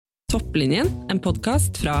Topplinjen, en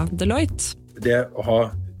podcast fra Deloitte. Det å ha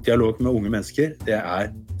dialog med unge mennesker, det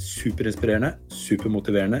superinspirerende,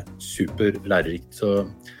 supermotiverende, superlærerikt. Så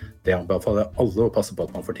det anbefaler alle å passe på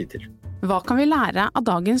at man får tid til. Hva kan vi lære av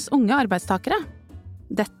dagens unge arbeidstakere?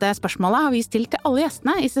 Dette spørsmålet har vi stilt til alle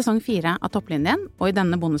gjestene i sesong 4 av Topplinjen, og i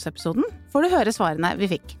denne bonusepisoden får du høre svarene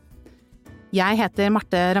vi fikk. Jeg heter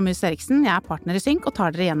Marte Ramus Eriksen, jeg partner i Sync og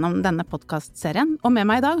tar dere gjennom denne podcastserien. Og med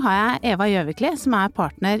meg i dag har jeg Eva Gjøvikli, som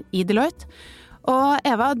partner i Deloitte. Og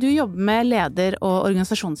Eva, du jobber med leder- og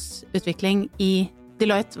organisasjonsutvikling i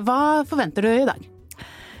Deloitte. Hva forventer du i dag?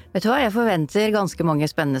 Vet du hva, jeg forventer ganske mange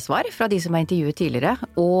spennende svar fra de som har intervjuet tidligere.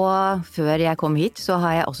 Og før jeg kom hit, så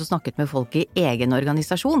har jeg også snakket med folk i egen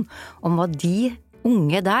organisasjon om hva de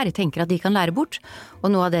unge der tenker at de kan lære bort.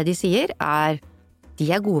 Og noe av det de sier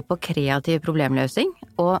de gode på kreativ problemløsning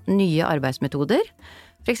og nye arbeidsmetoder,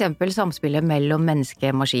 for eksempel samspillet mellom menneske,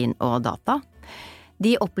 maskin og data.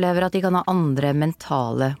 De opplever at de kan ha andre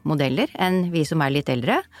mentale modeller enn vi som litt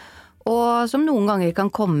eldre, og som noen ganger kan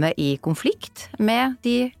komme i konflikt med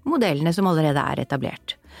de modellene som allerede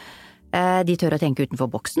etablert. De tør å tenke utenfor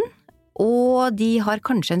boksen, og de har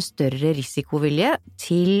kanskje en større risikovilje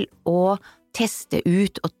til å teste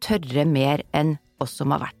ut og tørre mer enn oss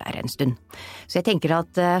som har vært der en stund. Så jeg tenker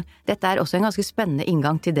at dette også en ganske spennende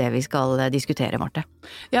inngang til det vi skal diskutere, Marte.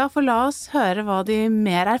 Ja, for la oss høre hva de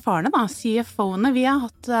mer erfarne CFO-ene vi har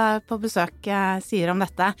hatt på besøk sier om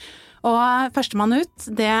dette. Og førstemann ut,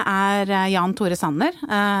 det Jan Tore Sanner.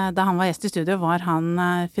 Da han var gjest i studio var han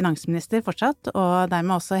finansminister fortsatt, og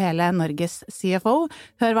dermed også hele Norges CFO.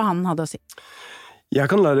 Hør hva han hadde å si. Jeg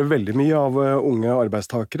kan lære veldig mye av unge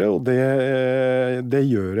arbeidstakere, og det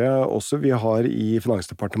gjør jeg også. Vi har i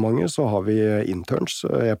Finansdepartementet så har vi interns.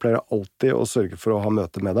 Jeg pleier alltid å sørge for å ha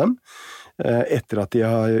møte med dem etter at de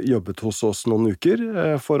har jobbet hos oss noen uker,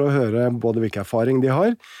 for å høre både hvilke erfaring de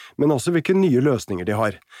har, men også hvilke nye løsninger de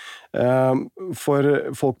har. For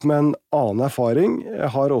folk med en annen erfaring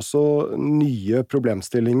har også nye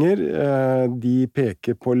problemstillinger. De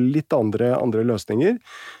peker på litt andre løsninger,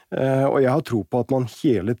 og jeg har tro på at man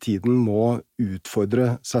hele tiden må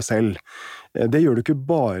utfordre seg selv. Det gjør du ikke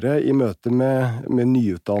bare i møte med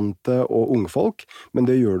nyutdannede og unge folk, men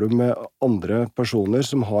det gjør du med andre personer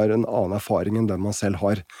som har en annen erfaring enn den man selv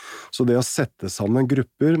har. Så det å sette sammen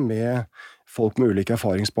grupper med folk med ulik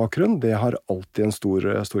erfaringsbakgrunn, det har alltid en stor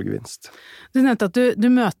gevinst. Du nevnte at du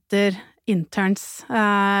møter interns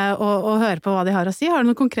og hører på hva de har å si. Har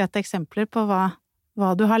du noen konkrete eksempler på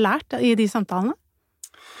hva du har lært i de samtalene?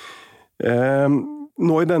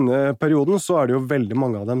 Nå i denne perioden så det jo veldig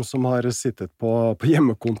mange av dem som har sittet på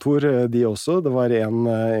hjemmekontor, de også. Det var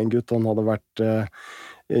en gutt, han hadde vært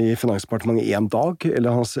i Finansdepartementet 1 dag,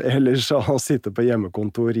 ellers har han sittet på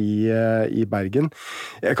hjemmekontor i Bergen.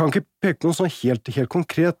 Jeg kan ikke peke noe sånn helt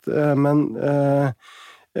konkret, men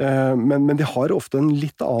de har ofte en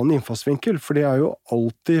litt annen innfallsvinkel, for det jo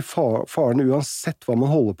alltid faren uansett hva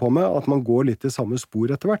man holder på med, at man går litt i samme spor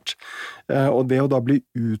etter hvert. Og det å da bli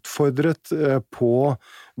utfordret på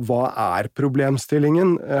hva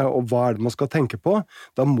problemstillingen, og hva det man skal tenke på,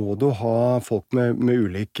 da må du ha folk med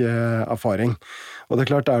ulik erfaring. Og det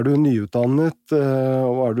klart, du nyutdannet,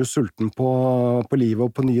 og du sulten på livet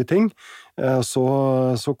og på nye ting,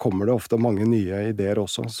 så kommer det ofte mange nye ideer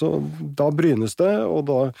også. Så da brynes det, og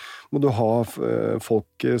da må du ha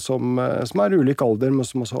folk som ulik alder, men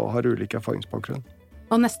som også har ulik erfaringsbakgrunn.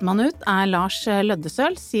 Og nestemann ut Lars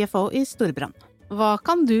Løddesøl, CFO i Storebrand. Hva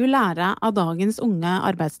kan du lære av dagens unge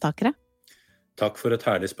arbeidstakere? Takk for et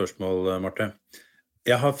herlig spørsmål, Marte.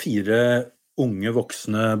 Jeg har 4 unge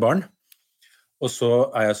voksne barn, og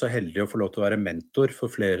så jeg så heldig å få lov til å være mentor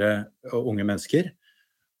for flere unge mennesker.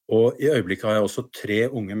 Og i øyeblikket har jeg også 3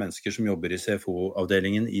 unge mennesker som jobber i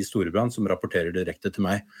CFO-avdelingen i Storebrand, som rapporterer direkte til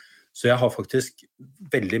meg. Så jeg har faktisk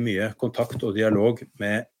veldig mye kontakt og dialog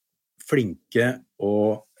med flinke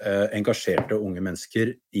og engasjerte unge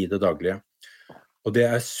mennesker i det daglige. Og det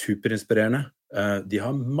superinspirerende. De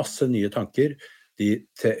har masse nye tanker. De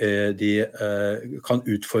kan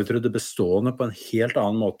utfordre det bestående på en helt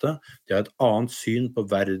annen måte. De har et annet syn på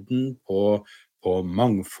verden, på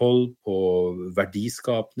mangfold, på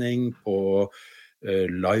verdiskapning, på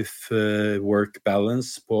life-work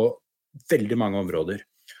balance, på veldig mange områder.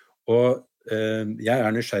 Og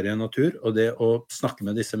jeg nysgjerrig av natur, og det å snakke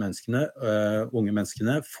med disse menneskene, unge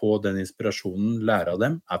menneskene, få den inspirasjonen, lære av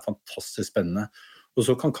dem, fantastisk spennende. Og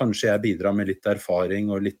så kan kanskje jeg bidra med litt erfaring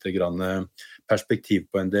og litt grann perspektiv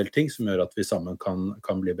på en del ting, som gjør at vi sammen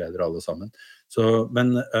kan bli bedre alle sammen.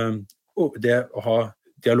 Men det å ha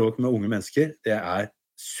dialog med unge mennesker, det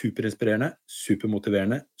superinspirerende,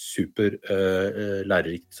 supermotiverende,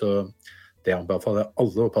 superlærerikt. Så Det anbefaler jeg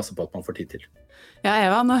alle å passe på at man får tid til. Ja,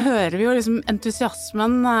 Eva, nå hører vi jo liksom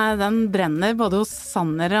entusiasmen, den brenner både hos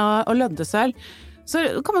Sanner og Løddesøl. Så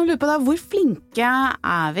kan man lure på da, hvor flinke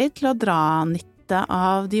er vi til å dra nytte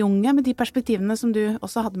av de unge, med de perspektivene som du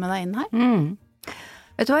også hadde med deg inn her?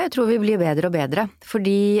 Vet du hva, jeg tror vi blir bedre og bedre,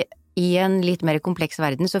 fordi i en litt mer kompleks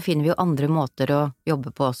verden så finner vi jo andre måter å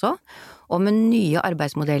jobbe på også, og med nye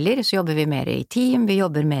arbeidsmodeller så jobber vi mer i team, vi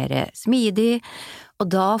jobber mer smidig, og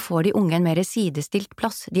da får de unge en mer sidestilt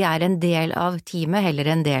plass. De er en del av teamet, heller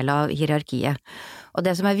en del av hierarkiet. Og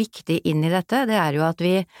det som er viktig inn i dette, det er jo at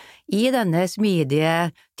vi i denne smidige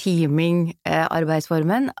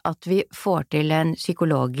teaming-arbeidsformen, at vi får til en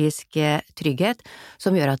psykologisk trygghet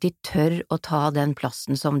som gjør at de tør å ta den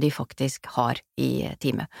plassen som de faktisk har i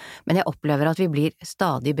teamet. Men jeg opplever at vi blir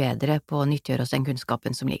stadig bedre på å nyttiggjøre oss den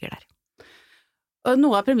kunnskapen som ligger der. Og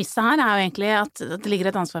noe av premisset her er jo egentlig at det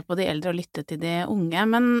ligger et ansvar på de eldre å lytte til de unge,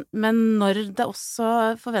 men når det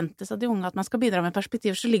også forventes av de unge at man skal bidra med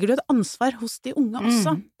perspektiver, så ligger det et ansvar hos de unge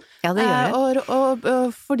også. Ja, det gjør det.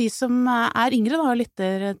 Og for de som er yngre da, og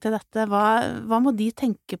lytter til dette, hva må de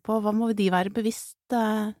tenke på, hva må de være bevisst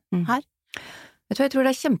her? Jeg tror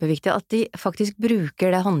det er kjempeviktig at de faktisk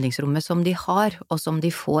bruker det handlingsrommet som de har, og som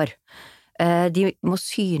de får. De må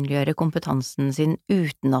synliggjøre kompetansen sin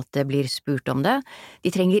uten at det blir spurt om det. De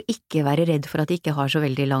trenger ikke være redd for at de ikke har så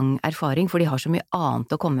veldig lang erfaring, for de har så mye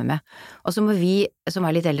annet å komme med. Og så må vi, som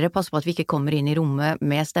er litt eldre, passe på at vi ikke kommer inn i rommet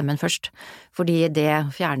med stemmen først, fordi det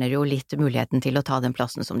fjerner jo litt muligheten til å ta den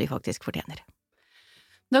plassen som de faktisk fortjener.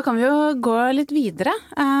 Da kan vi jo gå litt videre,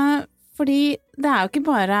 fordi det er jo ikke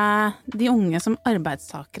bare de unge som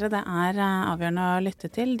arbeidstakere det er avgjørende å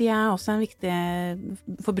lytte til. De er også en viktig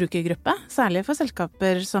forbrukergruppe, særlig for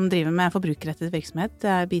selskaper som driver med forbrukerrettet virksomhet,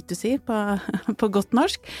 B2C på godt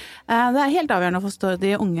norsk. Det er helt avgjørende å forstå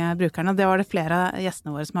de unge brukerne, og det var det flere av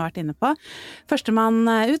gjestene våre som har vært inne på. Førstemann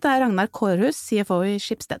ut er Ragnar Kårhus, CFO i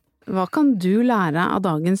Schibsted. Hva kan du lære av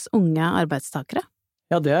dagens unge arbeidstakere?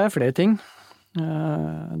 Ja, det er flere ting.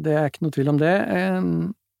 Det er ikke noe tvil om det.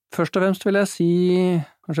 Først og fremst vil jeg si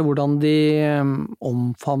kanskje hvordan de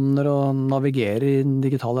omfavner og navigerer i den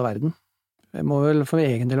digitale verden. Jeg må vel for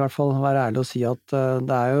egen del i hvert fall være ærlig og si at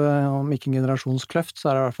det er jo, om ikke en generasjonskløft,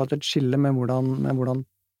 så er det i hvert fall et skille med hvordan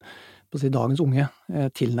dagens unge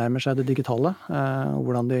tilnærmer seg det digitale, og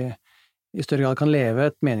hvordan de i større grad kan leve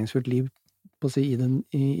et meningsfullt liv i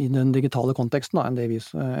den digitale konteksten da, enn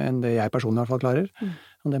det jeg personlig i hvert fall klarer,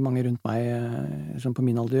 og det mange rundt meg som på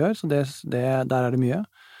min alder gjør, så der er det mye.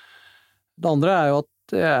 Det andre er jo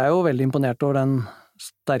at jeg er jo veldig imponert over den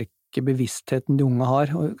sterke bevisstheten de unge har,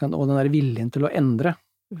 og den der viljen til å endre.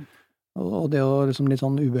 Og det å liksom litt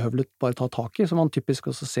sånn ubehøvlet bare ta tak i, som man typisk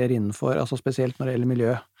også ser innenfor, altså spesielt når det gjelder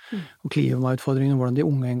miljø og klimautfordringene, hvordan de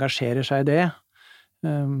unge engasjerer seg i det.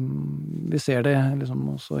 Vi ser det liksom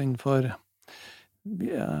også innenfor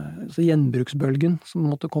gjenbruksbølgen som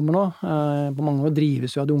kommer nå. På mange år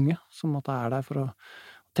drives jo av de unge, som er der for å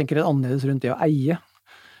tenke litt annerledes rundt det å eie.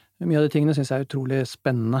 Mye av de tingene synes jeg er utrolig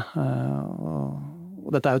spennende,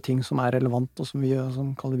 og dette er jo ting som er relevant, og som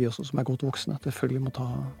kaller vi også som er godt voksne, at det selvfølgelig må ta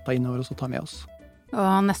inn over oss og ta med oss.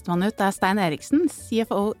 Og nestemann ut er Stein Eriksen,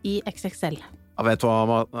 CFO i XXL. Jeg vet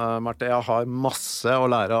hva, Marte, jeg har masse å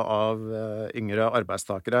lære av yngre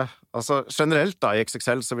arbeidstakere. Altså, generelt da, i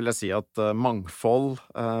XXL så vil jeg si at mangfold,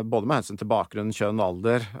 både med hensyn til bakgrunn, kjønn og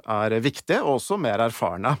alder, er viktig, og også mer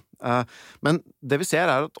erfarne. Men det vi ser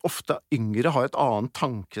er at ofte yngre har et annet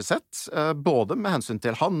tankesett, både med hensyn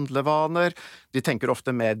til handlevaner, de tenker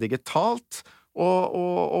ofte mer digitalt,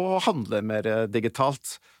 og handler mer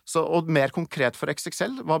digitalt. Og mer konkret for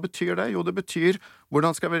XXL, hva betyr det? Jo, det betyr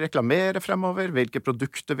hvordan skal vi reklamere fremover, hvilke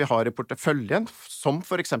produkter vi har i porteføljen, som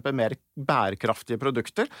for eksempel mer bærekraftige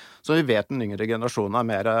produkter, som vi vet den yngre generasjonen er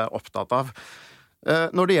mer opptatt av.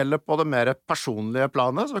 Når det gjelder på det mer personlige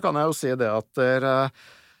planet, så kan jeg jo si det at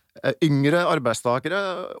yngre arbeidstakere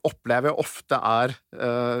opplever ofte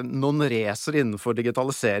noen racer innenfor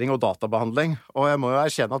digitalisering og databehandling, og jeg må jo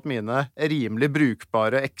erkjenne at mine rimelig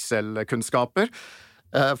brukbare Excel-kunnskaper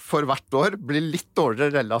for hvert år blir litt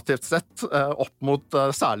dårligere relativt sett opp mot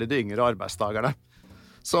særlig de yngre arbeidstakerne.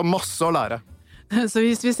 Så masse å lære. Så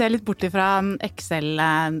hvis vi ser litt bort fra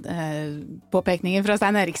Excel-påpekningen fra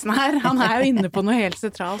Stein Eriksen her, han er jo inne på noe helt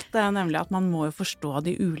sentralt, nemlig at man må jo forstå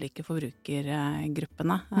de ulike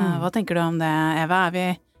forbrukergruppene. Hva tenker du om det, Eva?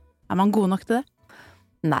 Er man gode nok til det?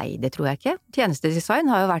 Nei, det tror jeg ikke.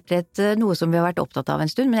 Tjenestedesign har jo vært noe som vi har vært opptatt av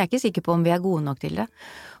en stund, men jeg er ikke sikker på om vi er gode nok til det.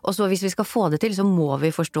 Og så hvis vi skal få det til, så må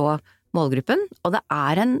vi forstå målgruppen, og det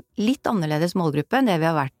er en litt annerledes målgruppe enn det vi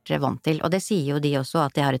har vært vant til, og det sier jo de også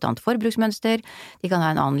at de har et annet forbruksmønster, de kan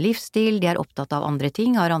ha en annen livsstil, de er opptatt av andre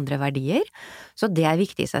ting, har andre verdier, så det er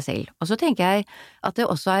viktig i seg selv. Og så tenker jeg at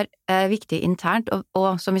det også er viktig internt,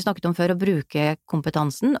 og som vi snakket om før, å bruke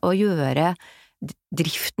kompetansen og gjøre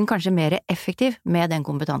driften kanskje mer effektiv med den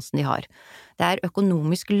kompetansen de har. Det er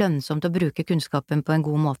økonomisk lønnsomt å bruke kunnskapen på en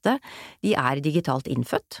god måte. De er digitalt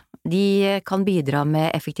innfødt. De kan bidra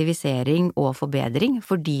med effektivisering og forbedring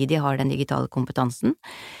fordi de har den digitale kompetansen.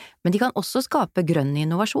 Men de kan også skape grønn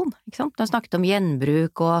innovasjon, ikke sant? Du har snakket om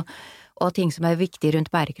gjenbruk og ting som er viktig rundt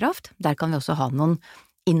bærekraft. Der kan vi også ha noen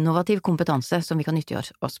innovativ kompetanse som vi kan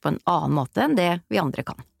nyttiggjøre oss på en annen måte enn det vi andre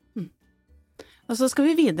kan. Og så skal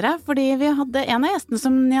vi videre, fordi vi hadde en av gjestene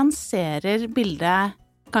som nyanserer bildet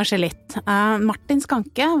kanskje litt. Martin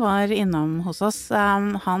Skanke var innom hos oss.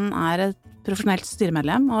 Han er et profesjonelt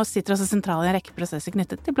styremedlem og sitter også sentralt i en rekke prosesser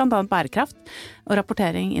knyttet til blant annet bærekraft og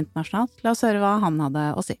rapportering internasjonalt. La oss høre hva han hadde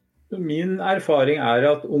å si. Min erfaring er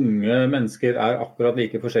at unge mennesker er akkurat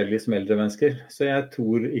like forskjellige som eldre mennesker. Så jeg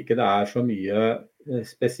tror ikke det er så mye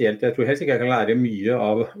spesielt. Jeg tror helst ikke jeg kan lære mye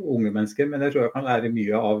av unge mennesker, men jeg tror jeg kan lære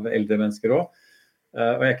mye av eldre mennesker også.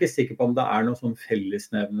 Og jeg er ikke sikker på om det er noen sånn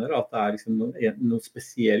fellesnevner, at det er liksom noe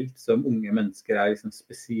spesielt som unge mennesker er liksom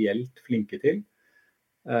spesielt flinke til.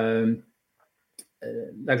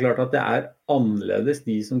 Det er klart at det er annerledes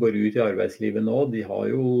de som går ut i arbeidslivet nå. De har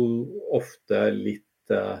jo ofte litt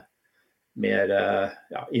mer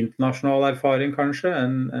internasjonal erfaring kanskje,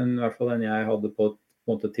 enn i hvert fall enn jeg hadde på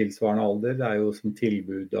en måte tilsvarende alder. Det er jo som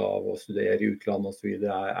tilbud av å studere i utlandet og så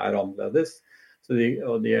videre er annerledes. Så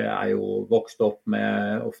de er jo vokst opp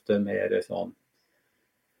med ofte mer sånn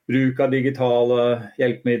bruk av digitale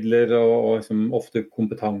hjelpemidler og ofte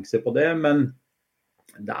kompetanse på det, men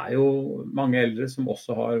det er jo mange eldre som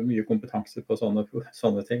også har mye kompetanse på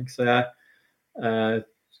sånne ting. Så jeg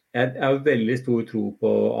har veldig stor tro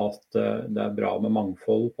på at det er bra med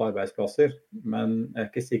mangfold på arbeidsplasser, men jeg er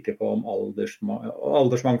ikke sikker på om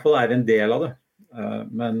aldersmangfold er en del av det.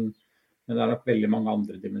 Men det er nok veldig mange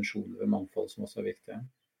andre dimensjoner ved mangfold som også er viktige.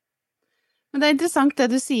 Men det er interessant det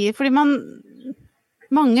du sier, fordi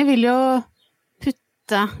mange vil jo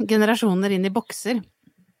putte generasjoner inn i bokser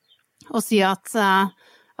og si at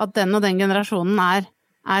den og den generasjonen er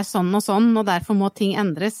sånn og sånn, og derfor må ting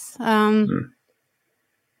endres.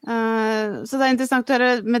 Så det er interessant å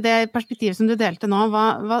høre med det perspektivet som du delte nå.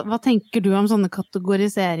 Hva tenker du om sånne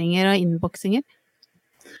kategoriseringer og innboksinger?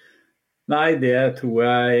 Nei, det tror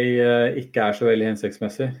jeg ikke er så veldig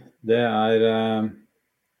hensiktsmessig. Det er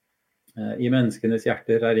i menneskenes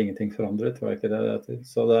hjerter er ingenting forandret, tror jeg ikke det heter.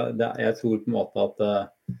 Så jeg tror på en måte at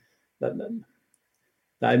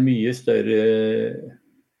det er mye større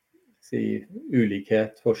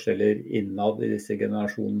ulikhet, forskjeller innad i disse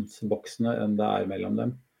generasjonsboksene enn det er mellom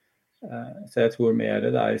dem. Så jeg tror mer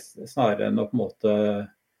det er snarere enn å på en måte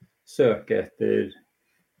søke etter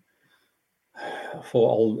få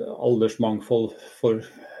aldersmangfold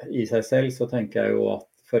i seg selv, så tenker jeg jo at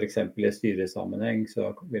for eksempel i styresammenheng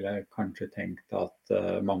så vil jeg kanskje tenkt at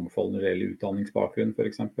mangfold når det gjelder utdanningsbakgrunn for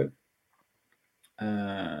eksempel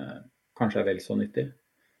kanskje er vel så nyttig.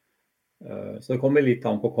 Så det kommer litt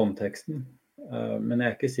an på konteksten, men jeg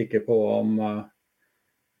er ikke sikker på om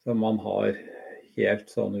man har helt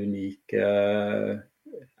sånne unike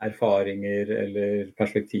erfaringer eller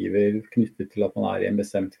perspektiver knyttet til at man er i en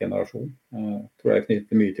bestemt generasjon. Jeg tror jeg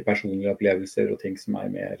knytter mye til personlige opplevelser og ting som er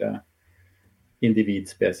mer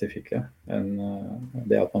individspesifikke enn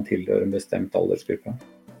det at man tilhører en bestemt aldersgruppe.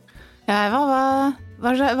 Ja,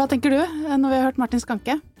 hva tenker du når vi har hørt Martin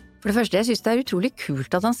Skanke? For det første, jeg synes det er utrolig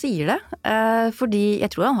kult at han sier det, fordi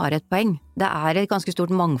jeg tror han har et poeng. Det er et ganske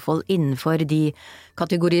stort mangfold innenfor de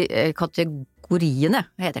kategoriene,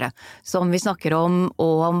 heter det, som vi snakker om,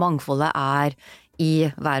 og mangfoldet er i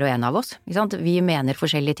hver og en av oss. Ikke sant? Vi mener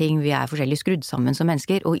forskjellige ting, vi er forskjellig skrudd sammen som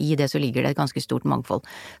mennesker, og i det så ligger det et ganske stort mangfold.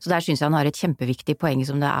 Så der synes jeg han har et kjempeviktig poeng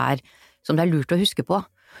som det er lurt å huske på.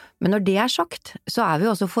 Men når det er sagt, så er vi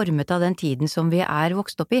også formet av den tiden som vi er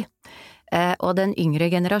vokst opp i. Og den yngre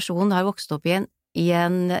generasjonen har vokst opp i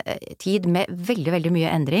en tid med veldig, veldig mye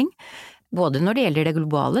endring. Både når det gjelder det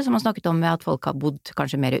globale, som han snakket om med at folk har bodd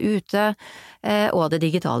kanskje mer ute, og det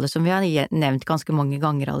digitale, som vi har nevnt ganske mange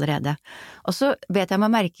ganger allerede. Og så bet jeg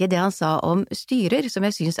meg merke i det han sa om styrer, som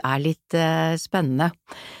jeg synes er litt spennende.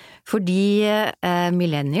 Fordi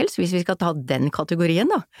millennials, hvis vi skal ta den kategorien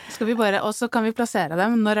da. Og så kan vi plassere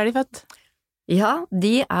dem. Når er de født? Ja,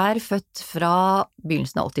 de født fra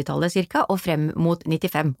begynnelsen av 80-tallet cirka, og frem mot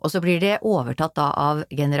 95, og så blir det overtatt da av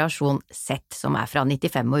generasjon Z, som fra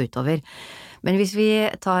 95 og utover. Men hvis vi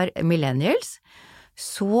tar millennials,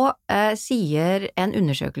 så sier en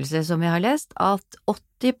undersøkelse som jeg har lest, at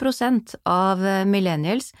 80% av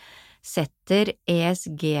millennials setter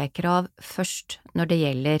ESG-krav først når det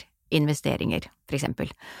gjelder investeringer, for eksempel.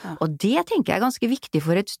 Ja. Og det tenker jeg ganske viktig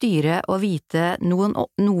for et styre å vite noe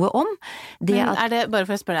om. Men det, bare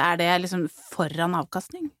for å spørre, det liksom foran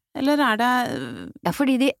avkastning? Eller det… Ja,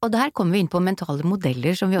 fordi og der kommer vi inn på mentale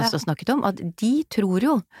modeller som vi også har snakket om, at de tror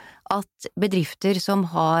jo at bedrifter som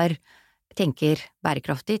tenker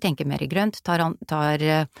bærekraftig, tenker mer grønt, tar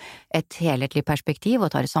et helhetlig perspektiv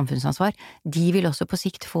og tar et samfunnsansvar, de vil også på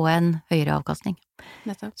sikt få en høyere avkastning.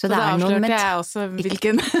 Nettopp. Så da avslørte jeg også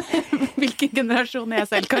hvilken generasjon jeg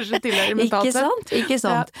selv kanskje tilhører mentalt sett. Ikke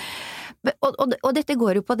sant. Ja. Og dette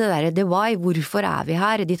går jo på det der, the why, hvorfor vi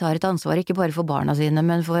her? De tar et ansvar ikke bare for barna sine,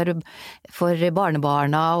 men for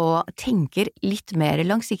barnebarna, og tenker litt mer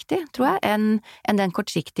langsiktig, tror jeg, enn den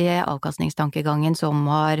kortsiktige avkastningstankegangen som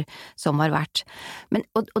har vært.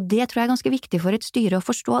 Og det tror jeg er ganske viktig for et styre å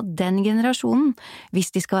forstå den generasjonen,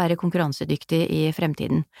 hvis de skal være konkurransedyktige i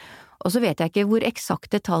fremtiden. Og så vet jeg ikke hvor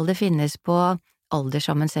eksakte tall det finnes på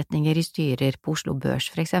alderssammensetninger i styrer på Oslo Børs,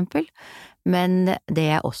 for eksempel. Men det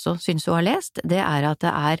jeg også synes å ha lest, det at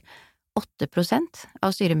det 8%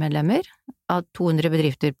 av styremedlemmer av 200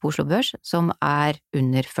 bedrifter på Oslo Børs som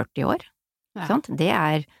under 40 år. Ja. Det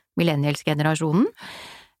millennials-generasjonen.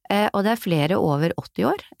 Og det flere over 80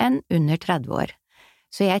 år enn under 30 år.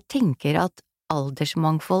 Så jeg tenker at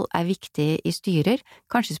aldersmangfold viktig i styrer,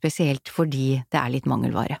 kanskje spesielt fordi det litt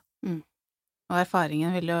mangelvare. Og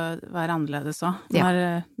erfaringen vil jo være annerledes også,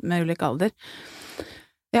 med ulik alder.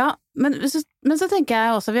 Ja, men så tenker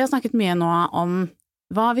jeg også, vi har snakket mye nå om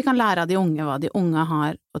hva vi kan lære av de unge, hva de unge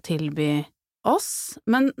har å tilby oss,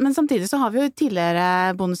 men samtidig så har vi jo i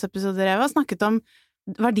tidligere bonusepisoder snakket om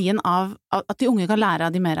verdien av at de unge kan lære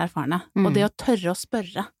av de mer erfarne, og det å tørre å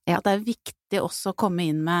spørre, at det viktig også å komme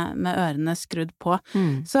inn med ørene skrudd på.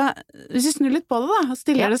 Så hvis vi snur litt på det da, og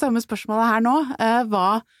stiller det samme spørsmålet her nå,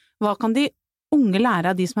 hva kan de unge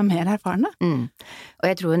lære av de som mer erfarne? Og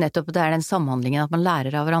jeg tror nettopp det den samhandlingen at man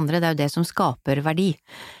lærer av hverandre, det jo det som skaper verdi.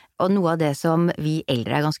 Og noe av det som vi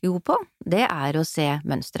eldre ganske gode på, det å se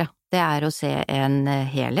mønstre. Det å se en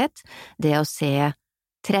helhet, det å se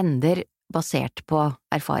trender basert på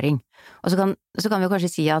erfaring. Og så kan vi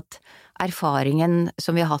kanskje si at erfaringen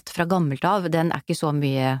som vi har hatt fra gammelt av, den ikke så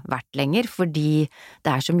mye verdt lenger, fordi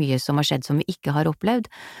det så mye som har skjedd som vi ikke har opplevd.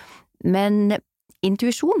 Men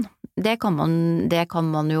intuisjon, det kan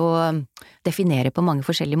man jo definere på mange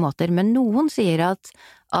forskjellige måter, men noen sier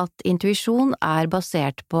at intuisjon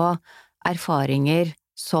basert på erfaringer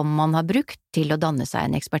som man har brukt til å danne seg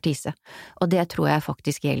en ekspertise. Og det tror jeg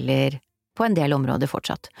faktisk gjelder på en del områder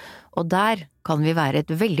fortsatt. Og der kan vi være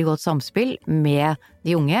et veldig godt samspill med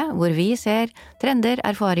de unge, hvor vi ser trender,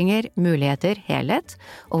 erfaringer, muligheter, helhet,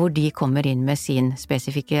 og hvor de kommer inn med sin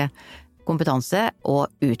spesifikke kompetanse og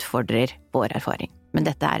utfordrer vår erfaring. Men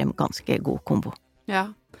dette en ganske god kombo.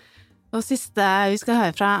 Ja, og siste vi skal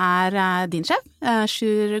høre fra din sjef,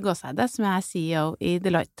 Sjur Gåseide, som CEO i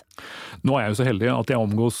Deloitte. Nå jeg jo så heldig at jeg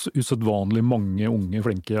omgås usedvanlig mange unge,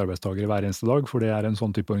 flinke arbeidstagere hver eneste dag, for det en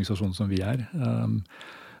sånn type organisasjon som vi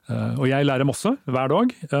Og jeg lærer masse hver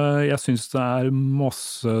dag. Jeg synes det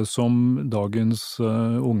masse som dagens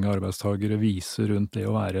unge arbeidstagere viser rundt det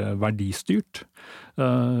å være verdistyrt,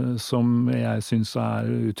 som jeg synes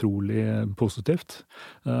utrolig positivt,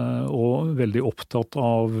 og veldig opptatt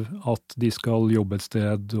av at de skal jobbe et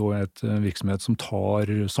sted og et virksomhet som tar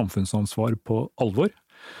samfunnsansvar på alvor.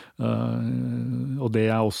 Og det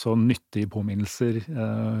også nyttige påminnelser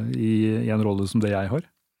i en rolle som det jeg har.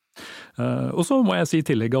 Og så må jeg si i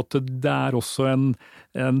tillegg at det også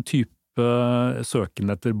en type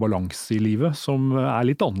søken etter balanse i livet som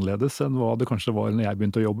litt annerledes enn hva det kanskje var når jeg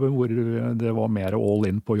begynte å jobbe, hvor det var mer all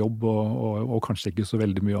in på jobb og kanskje ikke så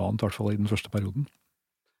veldig mye annet, i hvert fall i den første perioden.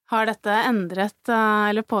 Har dette endret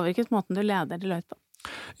eller påvirket måten du leder Deloitte på?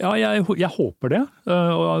 Ja, jeg håper det,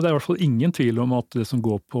 og det i hvert fall ingen tvil om at det som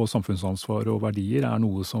går på samfunnsansvar og verdier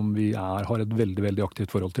noe som vi har et veldig, veldig aktivt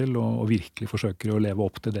forhold til, og virkelig forsøker å leve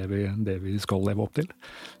opp til det vi skal leve opp til.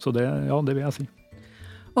 Så det vil jeg si.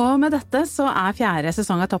 Og med dette så 4.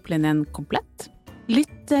 sesong av Topplinjen komplett.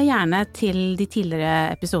 Lytt gjerne til de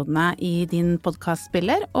tidligere episodene i din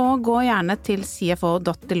podcastspiller, og gå gjerne til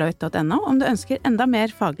cfo.deloitte.no om du ønsker enda mer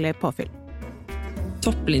faglig påfyll.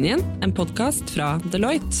 Topplinjen, en podcast fra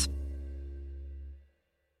Deloitte.